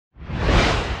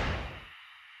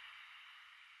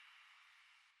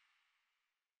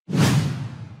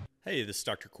Hey, this is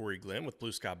Dr. Corey Glenn with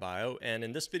Blue Sky Bio, and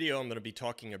in this video I'm going to be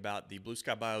talking about the Blue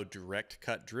Sky Bio direct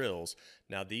cut drills.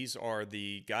 Now these are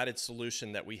the guided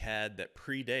solution that we had that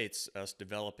predates us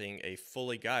developing a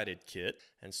fully guided kit,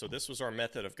 and so this was our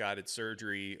method of guided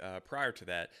surgery prior to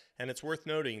that. And it's worth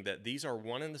noting that these are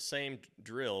one and the same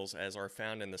drills as are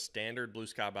found in the standard Blue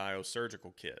Sky Bio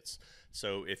surgical kits.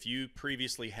 So if you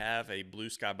previously have a Blue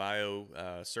Sky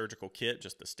Bio surgical kit,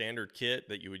 just the standard kit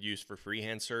that you would use for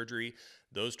freehand surgery,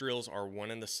 those drills are one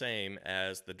and the same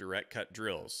as the direct cut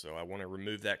drills. So I want to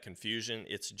remove that confusion.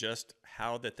 It's just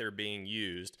how that they're being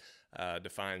used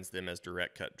defines them as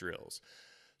direct cut drills.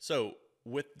 So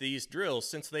with these drills,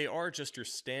 since they are just your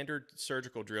standard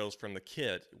surgical drills from the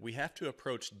kit, we have to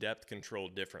approach depth control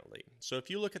differently. So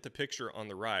if you look at the picture on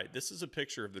the right, this is a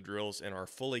picture of the drills in our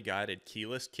fully guided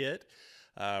keyless kit,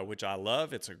 which I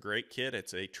love. It's a great kit.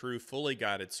 It's a true fully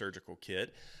guided surgical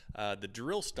kit. The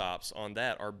drill stops on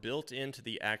that are built into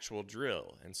the actual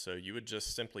drill, and so you would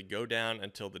just simply go down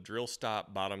until the drill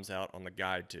stop bottoms out on the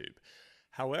guide tube.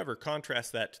 However,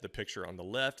 contrast that to the picture on the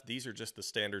left. These are just the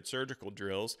standard surgical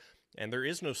drills, and there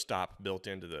is no stop built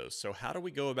into those. So how do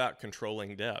we go about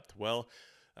controlling depth? Well,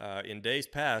 in days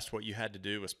past, what you had to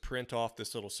do was print off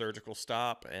this little surgical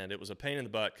stop, and it was a pain in the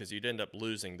butt because you'd end up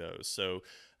losing those. So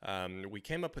we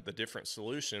came up with a different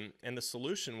solution, and the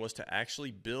solution was to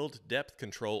actually build depth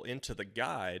control into the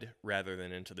guide rather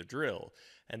than into the drill,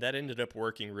 and that ended up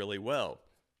working really well.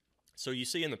 So you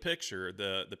see in the picture,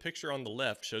 the picture on the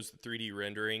left shows the 3D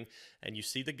rendering, and you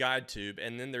see the guide tube,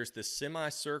 and then there's this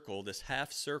semicircle, this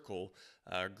half circle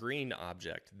green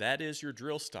object. That is your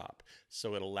drill stop.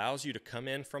 So it allows you to come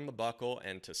in from the buckle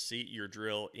and to seat your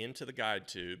drill into the guide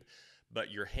tube,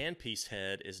 but your handpiece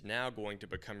head is now going to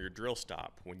become your drill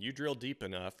stop. When you drill deep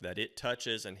enough that it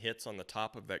touches and hits on the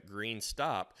top of that green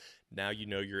stop, now you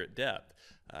know you're at depth.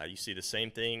 You see the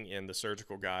same thing in the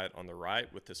surgical guide on the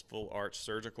right with this full arch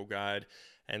surgical guide.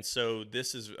 And so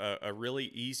this is a really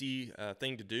easy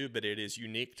thing to do, but it is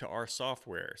unique to our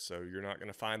software. So you're not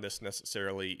going to find this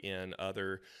necessarily in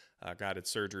other guided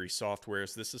surgery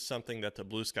softwares. This is something that the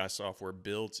Blue Sky software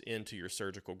builds into your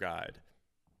surgical guide.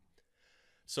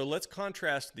 So let's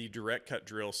contrast the direct cut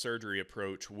drill surgery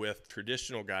approach with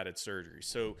traditional guided surgery.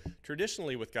 So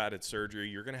traditionally with guided surgery,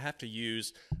 you're going to have to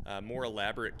use more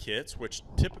elaborate kits, which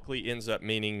typically ends up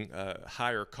meaning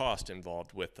higher cost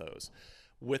involved with those.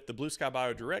 With the Blue Sky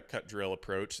Bio direct cut drill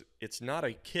approach, it's not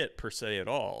a kit per se at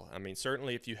all. I mean,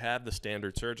 certainly if you have the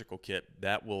standard surgical kit,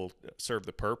 that will serve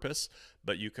the purpose,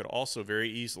 but you could also very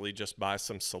easily just buy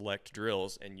some select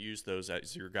drills and use those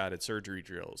as your guided surgery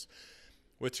drills.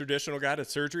 With traditional guided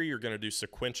surgery, you're going to do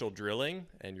sequential drilling,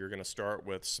 and you're going to start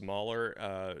with smaller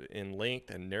in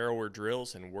length and narrower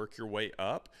drills and work your way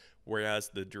up, whereas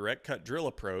the direct cut drill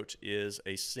approach is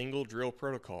a single drill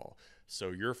protocol. So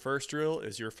your first drill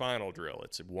is your final drill.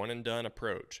 It's a one and done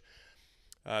approach.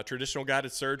 Traditional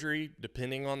guided surgery,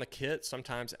 depending on the kit,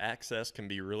 sometimes access can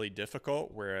be really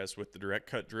difficult, whereas with the direct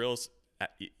cut drills,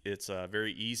 it's a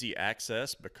very easy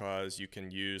access because you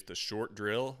can use the short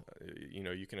drill.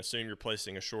 You can assume you're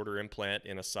placing a shorter implant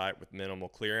in a site with minimal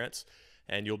clearance,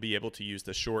 and you'll be able to use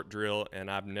the short drill.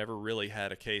 And I've never really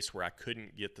had a case where I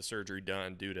couldn't get the surgery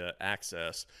done due to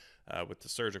access with the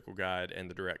surgical guide and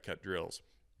the direct cut drills.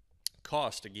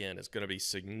 Cost, again, is going to be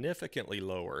significantly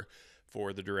lower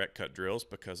for the direct cut drills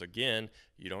because, again,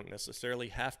 you don't necessarily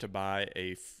have to buy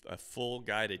a full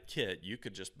guided kit. You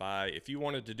could just buy, if you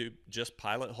wanted to do just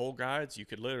pilot hole guides, you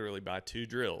could literally buy two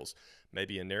drills,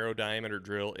 maybe a narrow diameter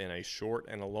drill and a short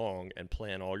and a long, and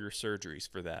plan all your surgeries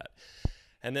for that.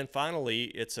 And then finally,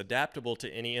 it's adaptable to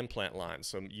any implant line.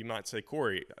 So you might say,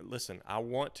 Corey, listen, I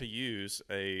want to use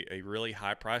a really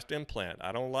high-priced implant.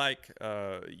 I don't like,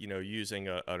 using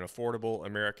an affordable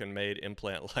American-made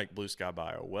implant like Blue Sky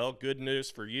Bio. Well, good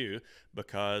news for you,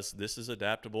 because this is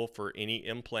adaptable for any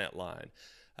implant line.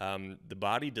 The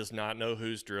body does not know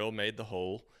whose drill made the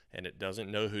hole, and it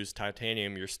doesn't know whose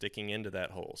titanium you're sticking into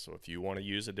that hole. So if you want to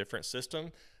use a different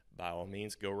system, by all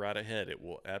means, go right ahead. It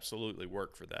will absolutely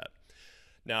work for that.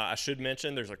 Now, I should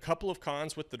mention there's a couple of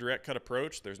cons with the direct cut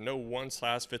approach. There's no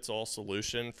one-size-fits-all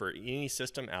solution for any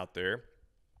system out there.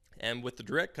 And with the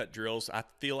direct cut drills, I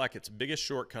feel like its biggest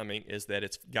shortcoming is that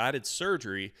it's guided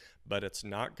surgery, but it's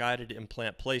not guided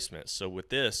implant placement. So with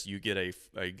this, you get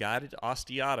a guided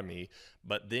osteotomy,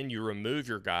 but then you remove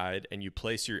your guide and you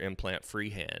place your implant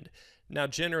freehand. Now,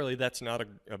 generally, that's not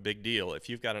a big deal. If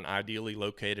you've got an ideally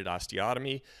located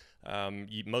osteotomy,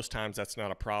 most times that's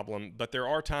not a problem, but there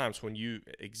are times when you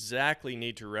exactly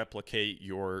need to replicate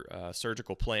your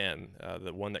surgical plan.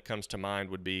 The one that comes to mind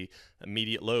would be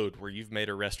immediate load, where you've made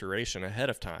a restoration ahead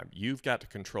of time. You've got to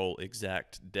control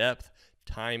exact depth,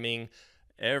 timing,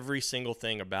 every single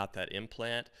thing about that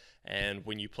implant. And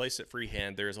when you place it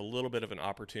freehand, there's a little bit of an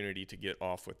opportunity to get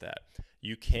off with that.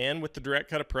 You can, with the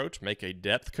direct cut approach, make a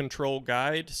depth control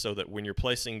guide so that when you're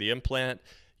placing the implant,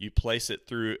 you place it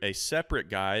through a separate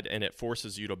guide and it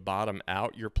forces you to bottom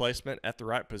out your placement at the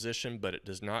right position, but it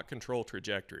does not control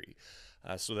trajectory.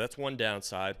 So that's one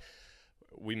downside.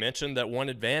 We mentioned that one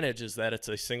advantage is that it's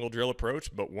a single drill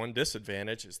approach, but one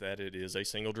disadvantage is that it is a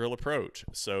single drill approach.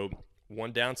 So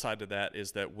one downside to that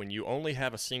is that when you only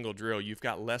have a single drill, you've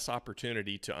got less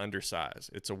opportunity to undersize.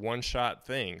 It's a one-shot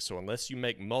thing, so unless you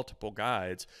make multiple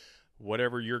guides,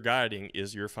 whatever you're guiding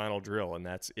is your final drill, and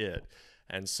that's it.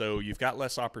 And so you've got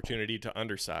less opportunity to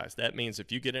undersize. That means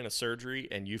if you get in a surgery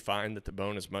and you find that the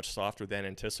bone is much softer than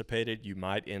anticipated, you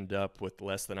might end up with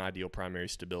less than ideal primary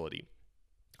stability.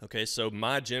 Okay, so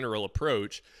my general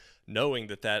approach, knowing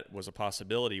that that was a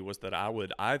possibility, was that I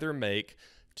would either make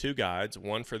two guides,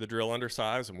 one for the drill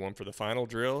undersize and one for the final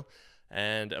drill.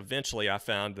 And eventually I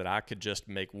found that I could just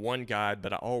make one guide,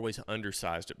 but I always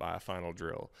undersized it by a final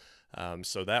drill.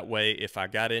 So that way, if I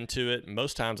got into it,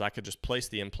 most times I could just place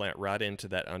the implant right into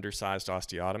that undersized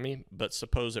osteotomy. But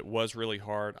suppose it was really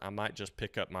hard, I might just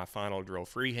pick up my final drill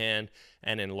freehand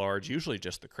and enlarge usually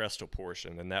just the crestal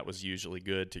portion. And that was usually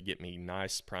good to get me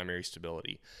nice primary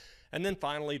stability. And then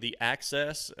finally, the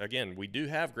access. Again, we do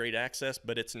have great access,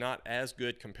 but it's not as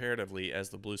good comparatively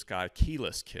as the Blue Sky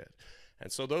keyless kit. And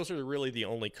so those are really the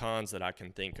only cons that I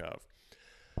can think of.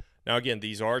 Now again,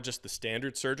 these are just the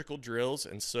standard surgical drills,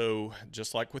 and so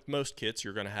just like with most kits,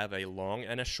 you're going to have a long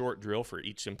and a short drill for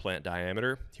each implant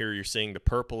diameter. Here you're seeing the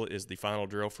purple is the final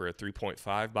drill for a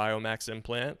 3.5 Biomax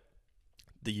implant.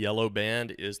 The yellow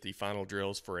band is the final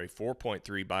drills for a 4.3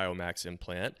 Biomax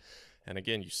implant. And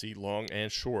again, you see long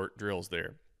and short drills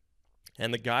there.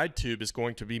 And the guide tube is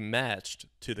going to be matched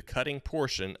to the cutting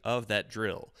portion of that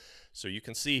drill. So you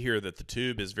can see here that the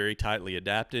tube is very tightly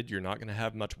adapted. You're not going to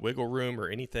have much wiggle room or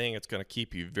anything. It's going to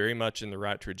keep you very much in the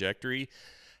right trajectory.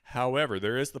 However,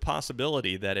 there is the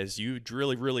possibility that as you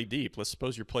drill really deep, let's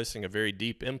suppose you're placing a very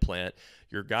deep implant,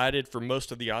 you're guided for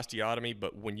most of the osteotomy,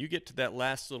 but when you get to that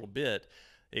last little bit,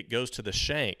 it goes to the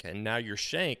shank, and now your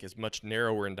shank is much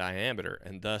narrower in diameter,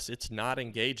 and thus it's not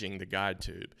engaging the guide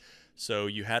tube. So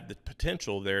you have the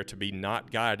potential there to be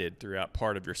not guided throughout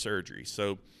part of your surgery.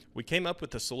 So we came up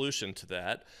with a solution to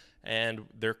that, and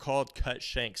they're called cut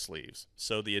shank sleeves.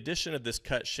 So the addition of this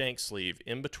cut shank sleeve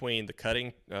in between the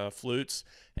cutting flutes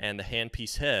and the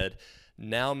handpiece head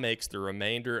now makes the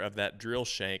remainder of that drill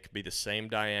shank be the same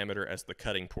diameter as the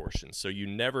cutting portion. So you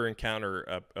never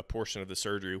encounter a portion of the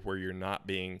surgery where you're not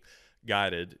being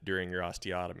guided during your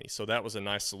osteotomy. So that was a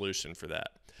nice solution for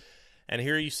that. And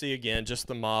here you see again just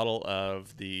the model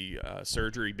of the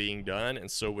surgery being done. And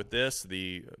so with this,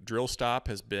 the drill stop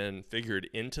has been figured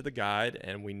into the guide,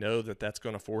 and we know that that's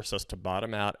going to force us to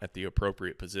bottom out at the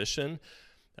appropriate position.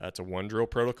 It's a one drill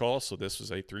protocol, so this was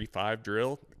a 3-5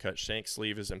 drill. The cut shank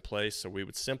sleeve is in place, so we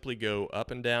would simply go up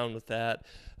and down with that.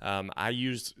 I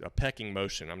use a pecking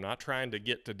motion. I'm not trying to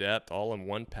get to depth all in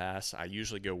one pass. I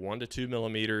usually go 1 to 2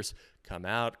 millimeters, come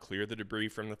out, clear the debris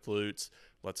from the flutes,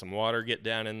 let some water get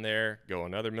down in there, go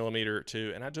another millimeter or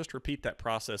two, and I just repeat that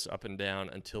process up and down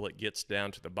until it gets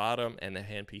down to the bottom and the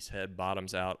handpiece head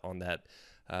bottoms out on that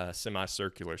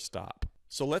semicircular stop.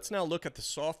 So let's now look at the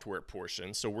software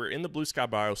portion. So we're in the Blue Sky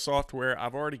Bio software.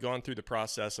 I've already gone through the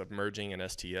process of merging an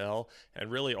STL,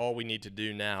 and really all we need to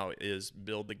do now is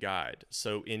build the guide.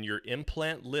 So in your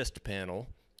implant list panel,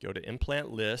 go to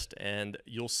implant list, and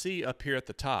you'll see up here at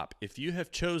the top, if you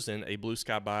have chosen a Blue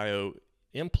Sky Bio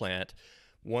implant,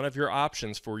 one of your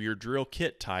options for your drill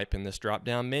kit type in this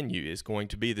drop-down menu is going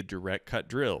to be the direct cut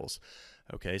drills.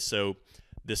 Okay, so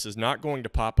this is not going to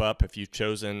pop up if you've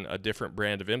chosen a different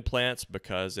brand of implants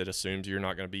because it assumes you're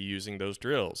not going to be using those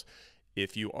drills.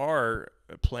 If you are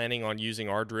planning on using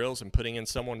our drills and putting in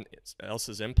someone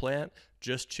else's implant,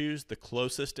 just choose the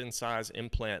closest in size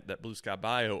implant that Blue Sky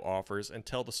Bio offers and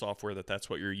tell the software that that's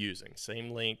what you're using. Same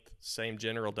length, same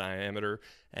general diameter,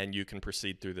 and you can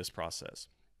proceed through this process.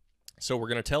 So we're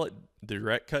going to tell it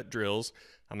direct cut drills.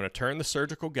 I'm going to turn the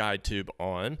surgical guide tube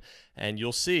on, and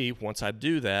you'll see once I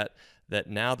do that, that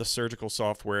now the surgical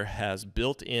software has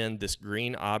built in this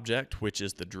green object, which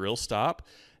is the drill stop,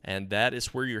 and that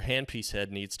is where your handpiece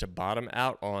head needs to bottom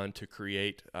out on to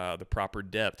create the proper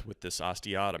depth with this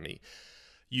osteotomy.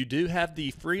 You do have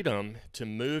the freedom to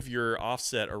move your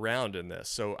offset around in this.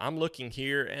 So I'm looking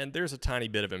here, and there's a tiny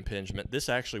bit of impingement. This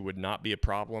actually would not be a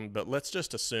problem, but let's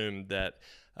just assume that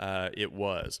it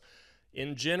was.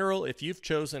 In general, if you've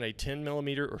chosen a 10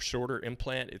 millimeter or shorter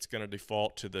implant, it's going to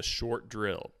default to the short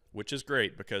drill, which is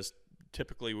great because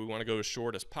typically we want to go as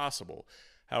short as possible.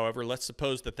 However, let's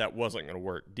suppose that that wasn't going to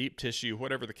work. Deep tissue,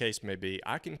 whatever the case may be,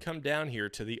 I can come down here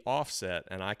to the offset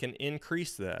and I can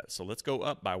increase that. So let's go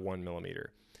up by 1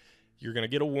 millimeter. You're going to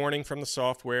get a warning from the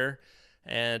software,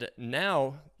 and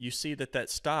now you see that that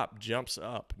stop jumps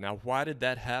up. Now, why did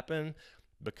that happen?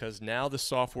 Because now the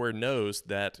software knows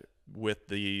that with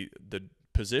the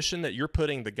position that you're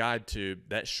putting the guide tube,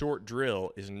 that short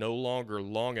drill is no longer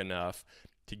long enough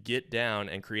to get down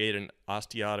and create an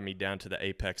osteotomy down to the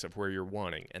apex of where you're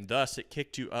wanting, and thus it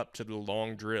kicked you up to the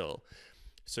long drill.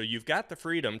 So you've got the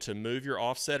freedom to move your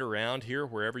offset around here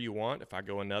wherever you want. If I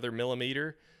go another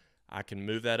millimeter, I can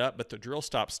move that up, but the drill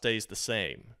stop stays the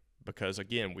same because,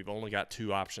 again, we've only got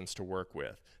two options to work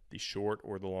with, the short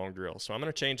or the long drill. So I'm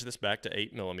going to change this back to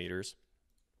 8 millimeters.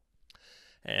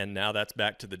 And now that's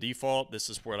back to the default. This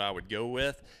is what I would go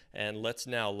with. And let's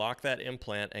now lock that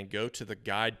implant and go to the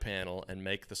guide panel and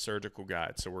make the surgical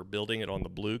guide. So we're building it on the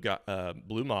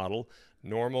blue model,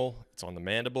 normal. It's on the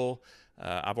mandible.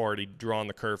 I've already drawn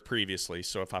the curve previously.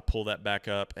 So if I pull that back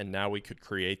up, and now we could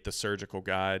create the surgical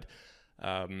guide.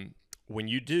 When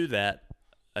you do that,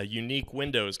 a unique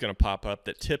window is going to pop up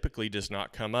that typically does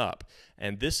not come up.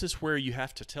 And this is where you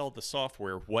have to tell the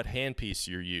software what handpiece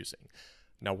you're using.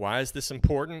 Now, why is this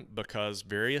important? Because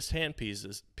various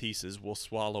handpieces will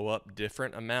swallow up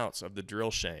different amounts of the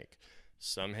drill shank.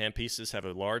 Some handpieces have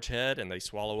a large head and they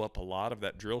swallow up a lot of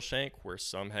that drill shank, where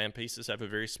some handpieces have a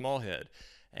very small head.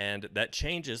 And that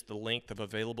changes the length of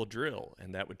available drill,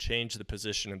 and that would change the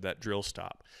position of that drill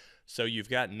stop. So you've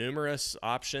got numerous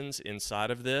options inside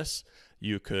of this.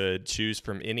 You could choose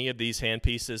from any of these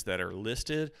handpieces that are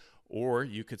listed, or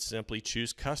you could simply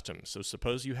choose custom. So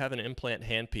suppose you have an implant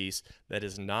handpiece that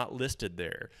is not listed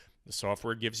there. The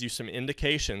software gives you some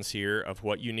indications here of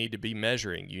what you need to be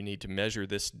measuring. You need to measure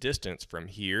this distance from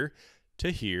here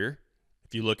to here.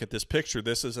 If you look at this picture,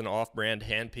 this is an off-brand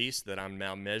handpiece that I'm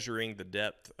now measuring the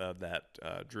depth of that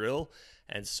drill.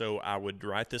 And so I would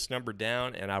write this number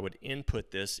down and I would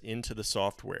input this into the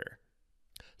software.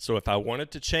 So if I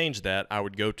wanted to change that, I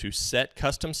would go to Set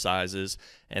Custom Sizes,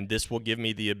 and this will give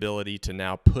me the ability to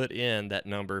now put in that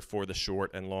number for the short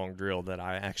and long drill that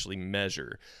I actually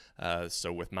measure.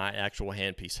 So with my actual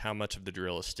handpiece, how much of the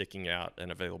drill is sticking out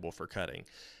and available for cutting.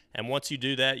 And once you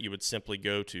do that, you would simply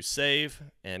go to Save,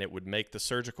 and it would make the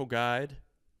surgical guide.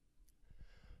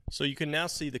 So you can now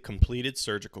see the completed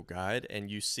surgical guide, and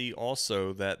you see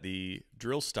also that the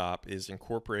drill stop is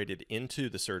incorporated into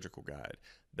the surgical guide.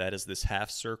 That is this half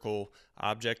circle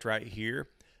object right here.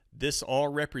 This all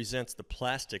represents the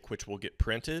plastic which will get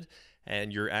printed,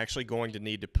 and you're actually going to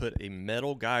need to put a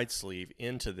metal guide sleeve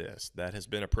into this that has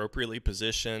been appropriately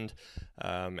positioned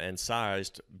and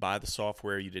sized by the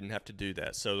software. You didn't have to do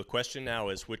that. So the question now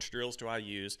is, which drills do I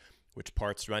use? Which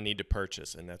parts do I need to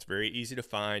purchase? And that's very easy to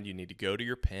find. You need to go to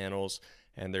your panels,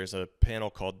 and there's a panel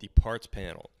called the parts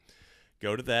panel.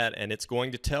 Go to that, and it's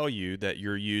going to tell you that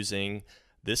you're using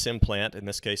this implant, in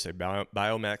this case a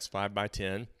Biomax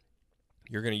 5x10.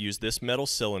 You're going to use this metal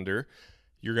cylinder.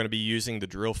 You're going to be using the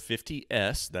drill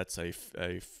 50S. That's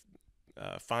a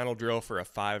final drill for a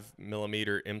 5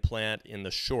 millimeter implant in the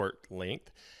short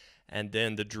length. And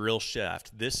then the drill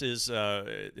shaft. This is,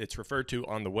 it's referred to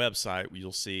on the website,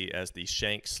 you'll see as the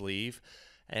Shank sleeve.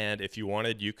 And if you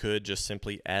wanted, you could just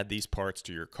simply add these parts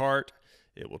to your cart.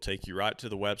 It will take you right to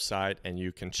the website, and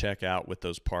you can check out with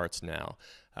those parts now.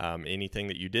 Anything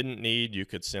that you didn't need, you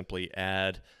could simply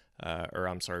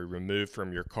remove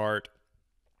from your cart.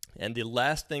 And the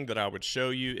last thing that I would show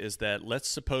you is that, let's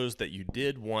suppose that you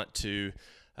did want to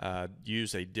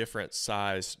use a different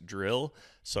size drill.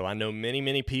 So I know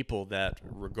many people that,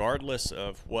 regardless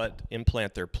of what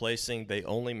implant they're placing, they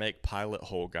only make pilot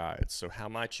hole guides. So how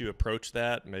might you approach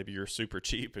that? Maybe you're super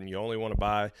cheap and you only want to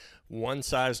buy one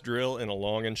size drill in a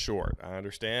long and short. I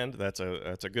understand that's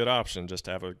a good option, just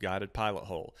to have a guided pilot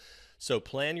hole. So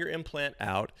plan your implant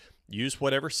out, use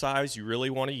whatever size you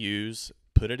really want to use,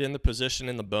 put it in the position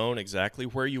in the bone exactly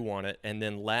where you want it, and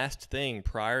then last thing,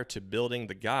 prior to building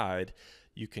the guide,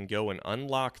 you can go and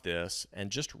unlock this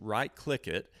and just right click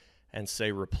it and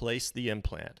say replace the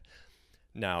implant.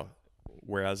 Now,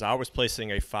 whereas I was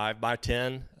placing a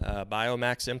 5x10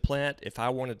 Biomax implant, if I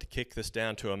wanted to kick this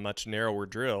down to a much narrower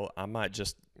drill, I might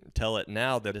just tell it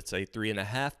now that it's a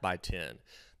 3.5x10.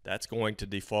 That's going to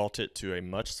default it to a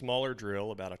much smaller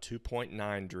drill, about a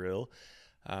 2.9 drill.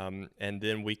 And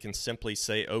then we can simply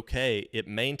say, okay, it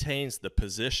maintains the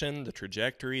position, the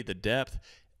trajectory, the depth.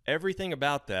 Everything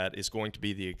about that is going to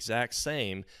be the exact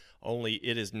same, only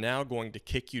it is now going to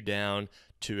kick you down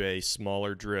to a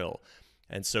smaller drill.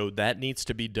 And so that needs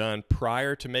to be done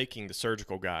prior to making the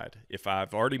surgical guide. If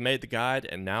I've already made the guide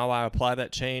and now I apply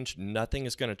that change, nothing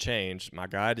is going to change. My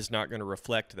guide is not going to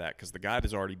reflect that because the guide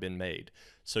has already been made.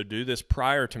 So do this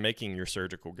prior to making your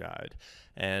surgical guide.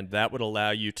 And that would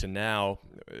allow you to now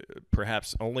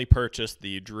perhaps only purchase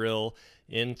the drill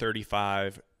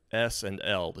N35 S and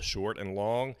L, the short and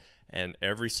long. And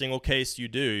every single case you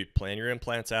do, plan your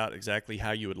implants out exactly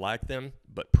how you would like them.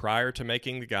 But prior to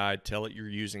making the guide, tell it you're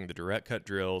using the direct cut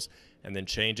drills, and then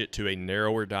change it to a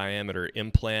narrower diameter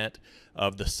implant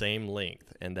of the same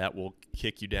length. And that will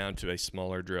kick you down to a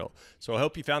smaller drill. So I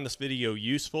hope you found this video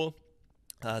useful.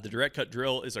 The direct cut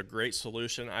drill is a great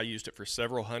solution. I used it for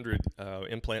several hundred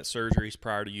implant surgeries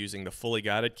prior to using the fully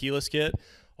guided keyless kit.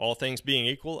 All things being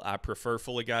equal, I prefer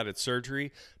fully guided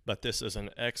surgery, but this is an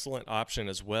excellent option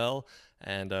as well,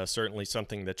 and certainly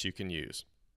something that you can use.